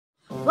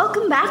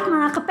Welcome back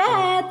mga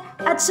kapet!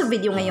 At sa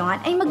video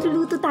ngayon ay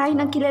magluluto tayo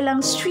ng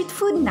kilalang street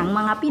food ng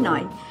mga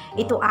Pinoy.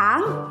 Ito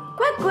ang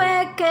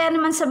Kwek, kaya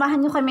naman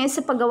samahan nyo kami sa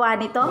paggawa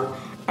nito.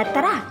 At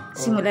tara,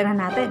 simulan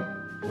na natin!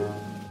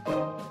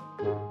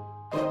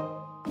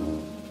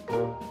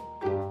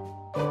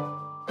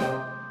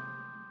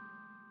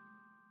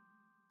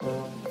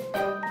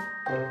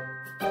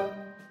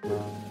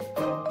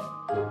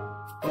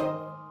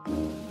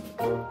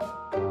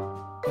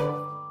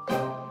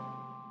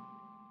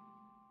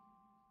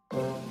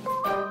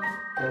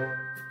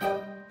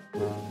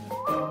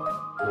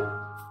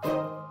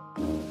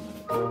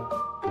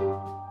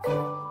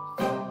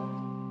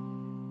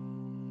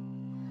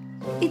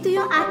 Ito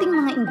yung ating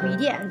mga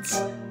ingredients.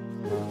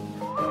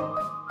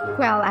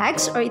 Quail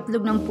eggs or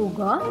itlog ng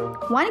pugo,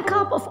 1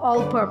 cup of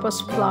all-purpose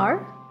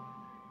flour,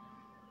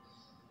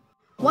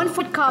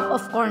 1/4 cup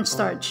of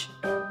cornstarch,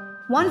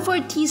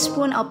 1/4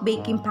 teaspoon of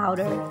baking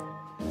powder,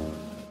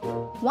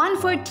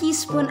 1/4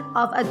 teaspoon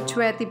of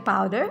aduete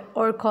powder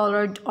or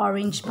colored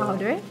orange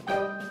powder,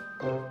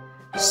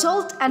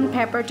 salt and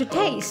pepper to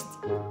taste,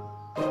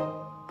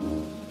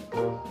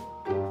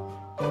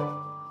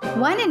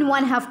 1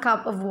 1/2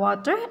 cup of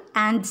water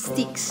and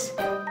sticks.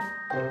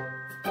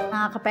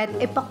 Mga kapet,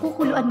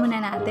 ipakukuluan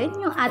muna natin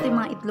yung ating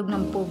mga itlog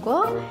ng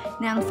pugo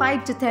ng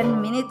 5 to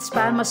 10 minutes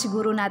para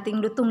masiguro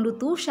nating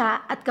lutong-luto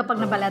siya at kapag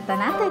nabalatan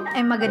natin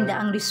ay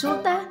maganda ang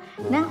resulta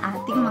ng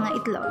ating mga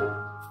itlog.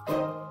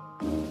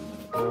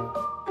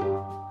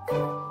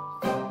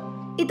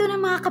 Ito na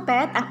mga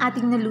kapet ang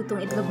ating nalutong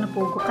itlog na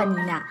pugo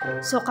kanina.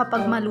 So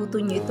kapag maluto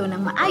nyo ito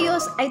ng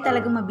maayos ay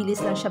talagang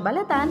mabilis lang siya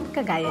balatan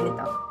kagaya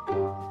nito.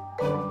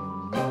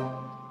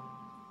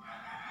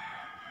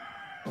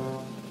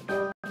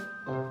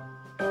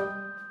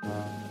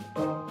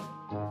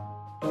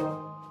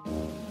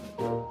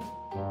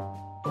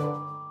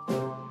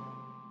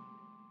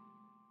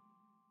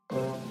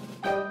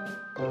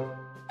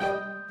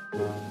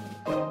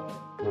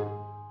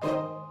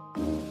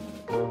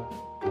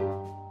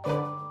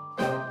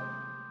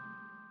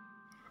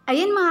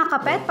 Ayan mga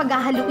kapet,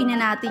 paghahaluin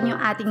na natin yung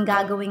ating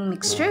gagawing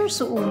mixture.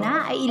 So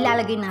una ay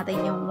ilalagay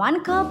natin yung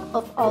 1 cup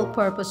of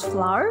all-purpose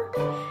flour.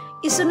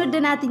 Isunod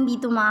na natin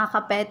dito mga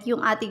kapet yung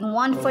ating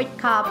 1/4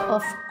 cup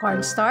of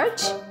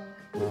cornstarch.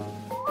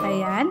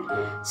 Ayan.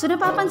 So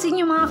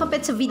napapansin nyo mga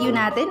kapet sa video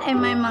natin ay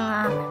may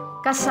mga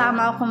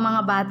kasama akong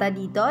mga bata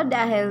dito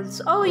dahil,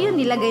 yun,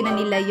 nilagay na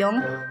nila yung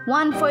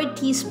 1/4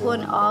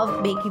 teaspoon of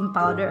baking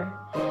powder.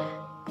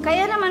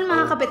 Kaya naman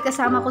mga kapit,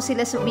 kasama ko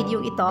sila sa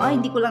video ito,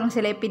 hindi ko lang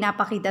sila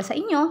pinapakita sa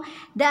inyo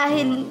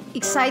dahil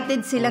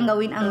excited silang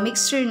gawin ang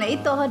mixture na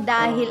ito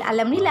dahil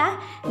alam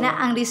nila na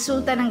ang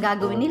resulta ng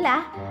gagawin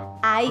nila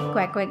ay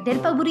kwek.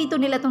 Dahil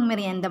paborito nila tong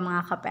merienda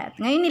mga kapit.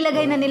 Ngayon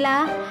nilagay na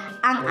nila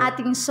ang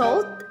ating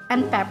salt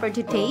and pepper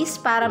to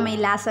taste para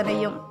may lasa na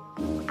yung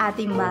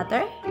ating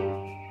butter.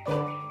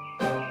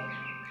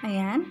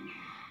 Ayan.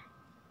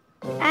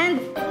 And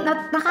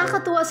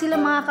nakakatuwa sila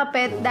mga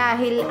kapet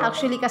dahil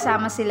actually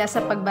kasama sila sa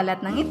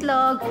pagbalat ng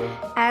itlog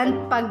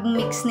and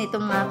pag-mix nito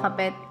mga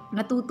kapet,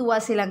 natutuwa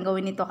silang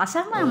gawin ito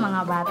kasama ang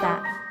mga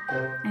bata.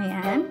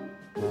 Ayan.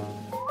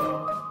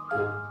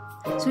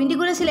 So hindi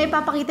ko na sila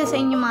ipapakita sa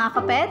inyo mga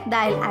kapet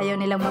dahil ayaw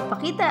nilang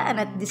magpakita and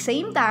at the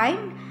same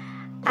time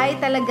ay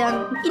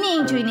talagang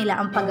ini-enjoy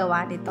nila ang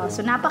paggawa nito.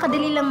 So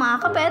napakadali lang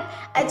mga kapet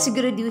at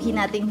siguraduhin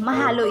nating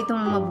mahalo itong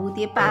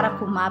mabuti para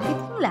kumapit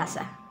yung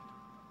lasa.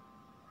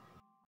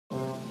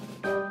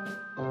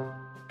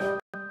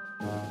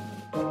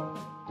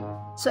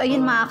 So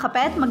ayun mga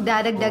kapet,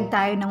 magdadagdag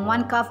tayo ng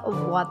 1 cup of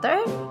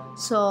water.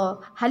 So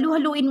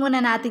halu-haluin muna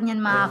natin yan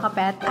mga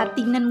kapet at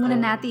tingnan muna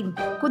natin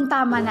kung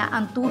tama na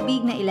ang tubig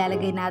na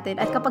ilalagay natin.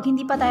 At kapag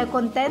hindi pa tayo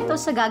kontento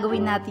sa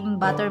gagawin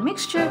nating butter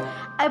mixture,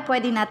 ay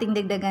pwede nating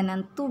dagdagan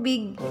ng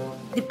tubig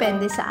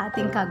depende sa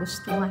ating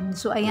kagustuhan.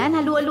 So ayan,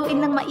 halu-haluin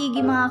ng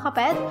maigi mga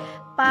kapet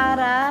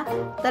para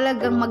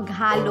talagang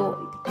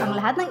maghalo ang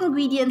lahat ng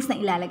ingredients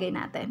na ilalagay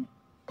natin.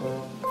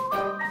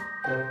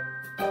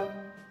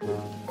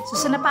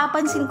 So sa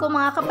napapansin ko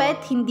mga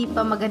kapet, hindi pa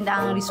maganda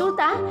ang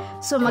resulta.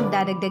 So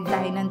magdadagdag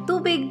tayo ng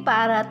tubig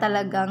para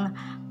talagang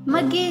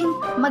maging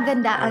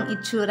maganda ang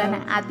itsura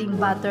ng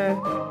ating butter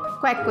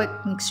kwek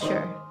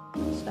mixture.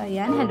 So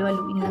ayan,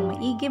 halu-haluin lang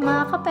maigi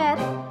mga kapet.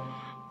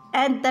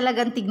 And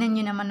talagang tignan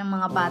nyo naman ng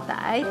mga bata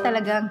ay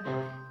talagang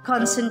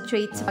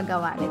concentrate sa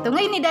paggawa nito.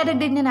 Ngayon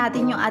idadagdag na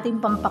natin yung ating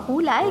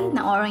pampakulay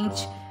na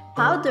orange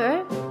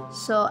powder.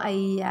 So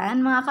ayan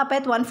mga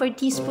kapet, 1/4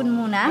 teaspoon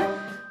muna.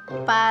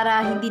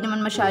 Para hindi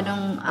naman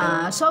masyadong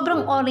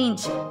sobrang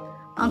orange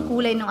ang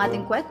kulay ng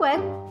ating kwek,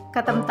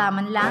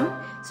 katamtaman lang.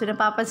 So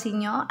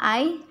napapansin nyo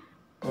ay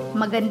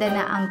maganda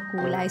na ang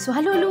kulay. So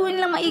haluhaluin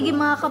lang maigi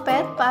mga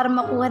kapet para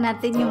makuha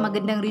natin yung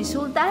magandang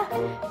resulta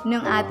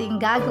ng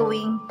ating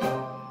gagawing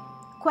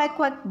kwek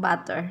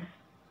butter.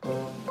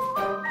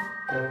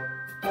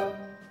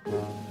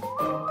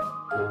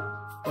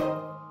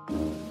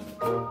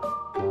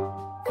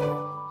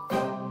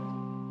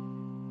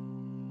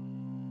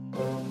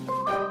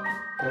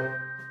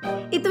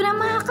 Ito na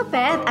mga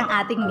kapet, ang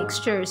ating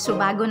mixture. So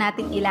bago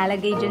natin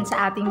ilalagay dyan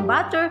sa ating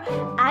butter,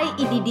 ay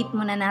ididip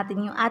muna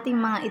natin yung ating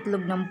mga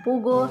itlog ng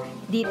pugo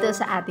dito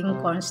sa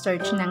ating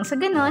cornstarch nang sa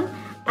ganon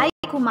ay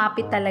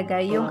kumapit talaga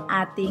yung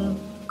ating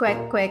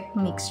kwek-kwek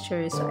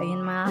mixture. So,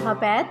 ayun mga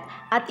kapet.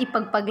 At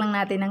ipagpag lang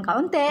natin ng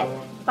kaunti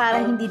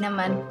para hindi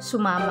naman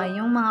sumama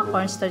yung mga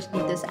cornstarch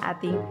dito sa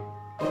ating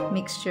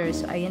mixture.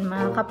 So, ayun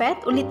mga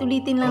kapet.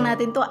 Ulit-ulitin lang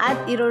natin to at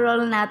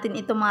iro-roll natin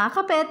ito mga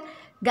kapet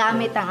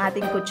gamit ang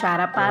ating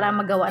kutsara para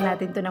magawa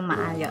natin to ng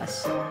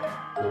maayos.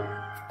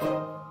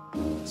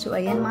 So,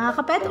 ayan mga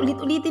kapet.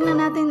 Ulit-ulitin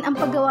na natin ang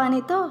paggawa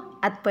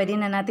nito at pwede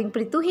na nating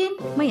prituhin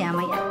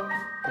maya-maya.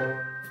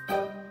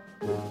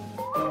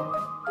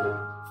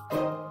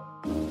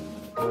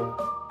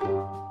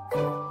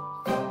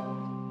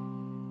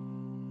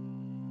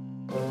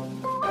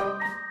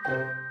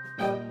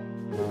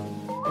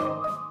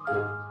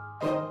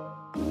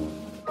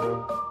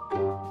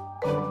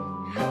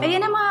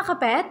 Ayan na mga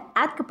kapet,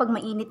 at kapag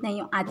mainit na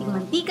yung ating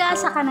mantika,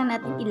 saka na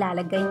natin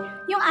ilalagay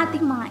yung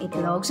ating mga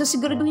itlog. So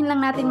siguraduhin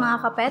lang natin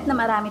mga kapet na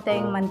marami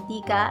tayong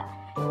mantika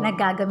na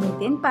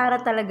gagamitin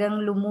para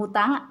talagang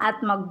lumutang at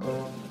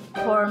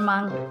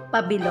magpormang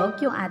pabilog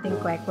yung ating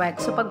kwek-kwek.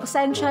 So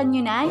pagpasensyahan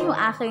nyo na yung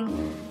aking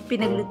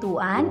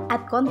pinaglutuan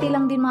at konti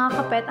lang din mga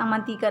kapet ang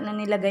mantika na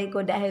nilagay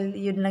ko dahil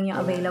yun lang yung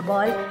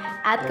available.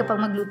 At kapag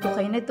magluto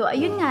kayo nito,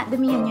 ayun nga,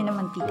 damihan nyo ng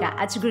mantika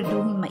at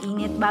siguraduhin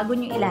mainit bago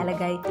nyo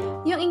ilalagay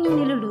yung inyong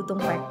nilulutong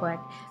kwek-kwek.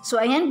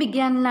 So ayan,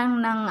 bigyan lang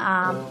ng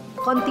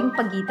konting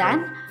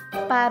pagitan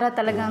para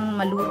talagang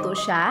maluto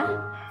siya.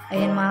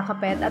 Ayan mga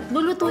kapet, at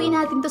lulutuin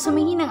natin to sa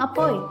mahinang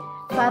apoy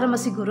para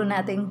masiguro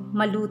nating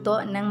maluto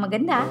ng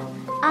maganda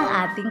ang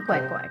ating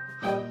kwek-kwek.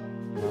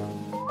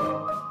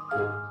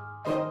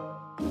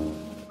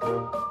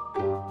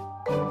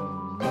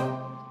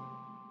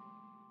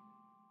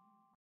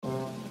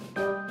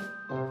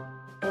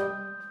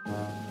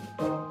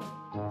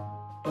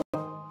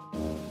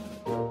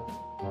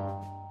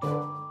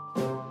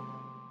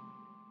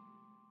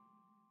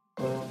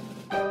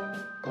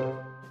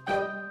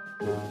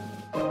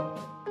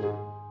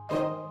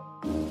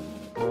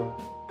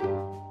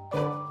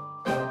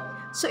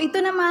 So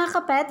ito na mga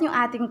kapet yung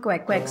ating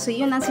kwek-kwek. So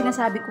yun ang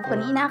sinasabi ko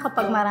kanina,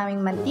 kapag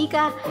maraming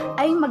mantika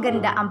ay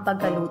maganda ang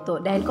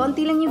pagkaluto. Dahil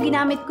konti lang yung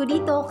ginamit ko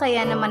dito,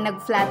 kaya naman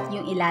nag-flat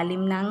yung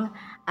ilalim ng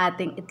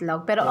ating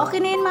itlog. Pero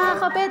okay na yun mga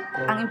kapet.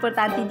 Ang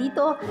importante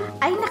dito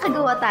ay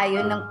nakagawa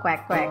tayo ng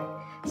kwek-kwek.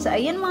 So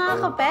ayan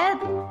mga kapet.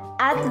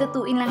 At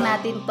lutuin lang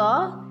natin to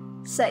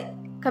sa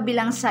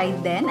kabilang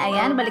side din.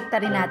 Ayan,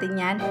 baliktarin natin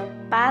yan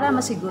para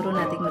masiguro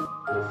natin maluto.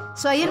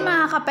 So, ayun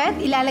mga kapet,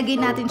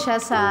 ilalagay natin siya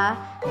sa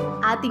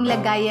ating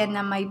lagayan na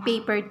may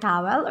paper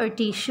towel or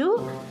tissue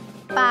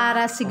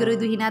para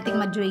siguraduhin natin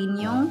ma-drain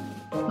yung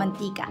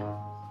mantika.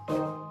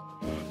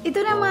 Ito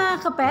na mga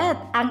kapet,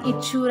 ang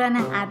itsura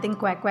ng ating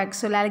kwek-kwek.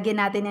 So,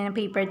 lalagyan natin ng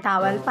paper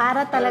towel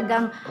para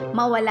talagang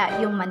mawala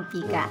yung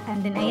mantika.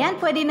 And then,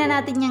 ayan, pwede na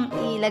natin yung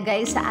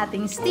ilagay sa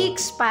ating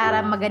sticks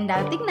para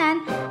maganda ang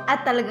tignan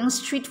at talagang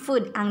street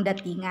food ang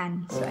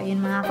datingan. So, ayun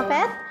mga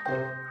kapet.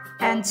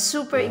 And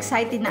super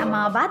excited na ang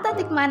mga bata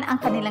tikman ang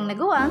kanilang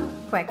nagawang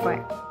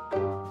kwek-kwek.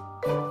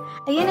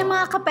 Ayan ang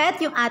mga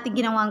kapet, yung ating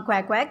ginawang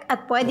kwek-kwek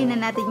at pwede na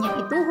natin yung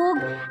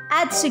ituhog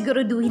at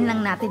siguraduhin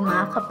lang natin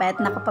mga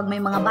kapet na kapag may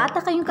mga bata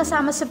kayong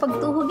kasama sa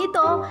pagtuhog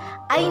nito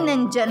ay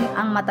nandyan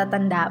ang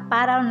matatanda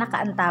para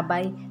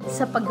nakaantabay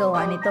sa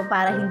paggawa nito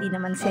para hindi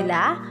naman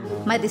sila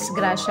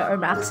madisgrasya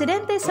or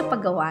maaksidente sa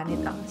paggawa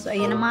nito. So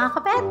ayan ang mga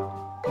kapet,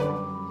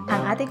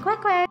 ang ating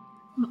kwek-kwek.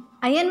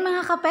 Ayan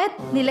mga kapet,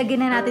 nilagay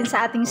na natin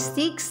sa ating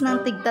sticks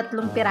ng tig-3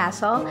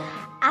 piraso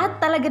at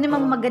talaga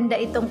namang maganda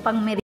itong pang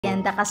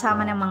merienda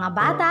kasama ng mga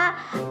bata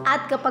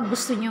at kapag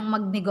gusto nyong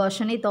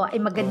magnegosyo nito ay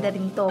maganda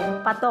rin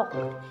itong patok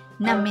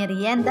na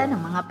merienda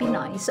ng mga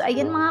Pinoy. So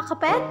ayan mga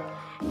kapet,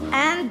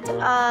 and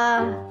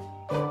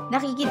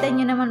nakikita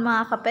nyo naman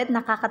mga kapet,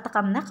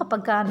 nakakatakam na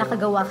kapag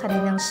nakagawa ka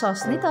rin ng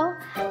sauce nito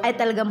ay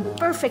talagang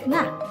perfect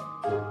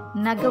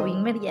na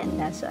gawing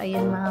merienda. So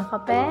ayan mga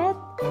kapet,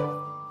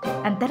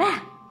 and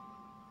tara!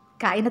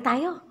 Kain na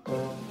tayo!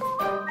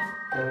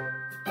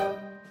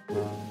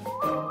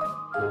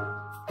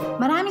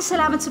 Maraming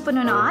salamat sa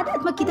panonood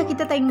at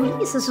magkita-kita tayong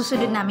muli sa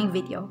susunod naming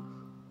video.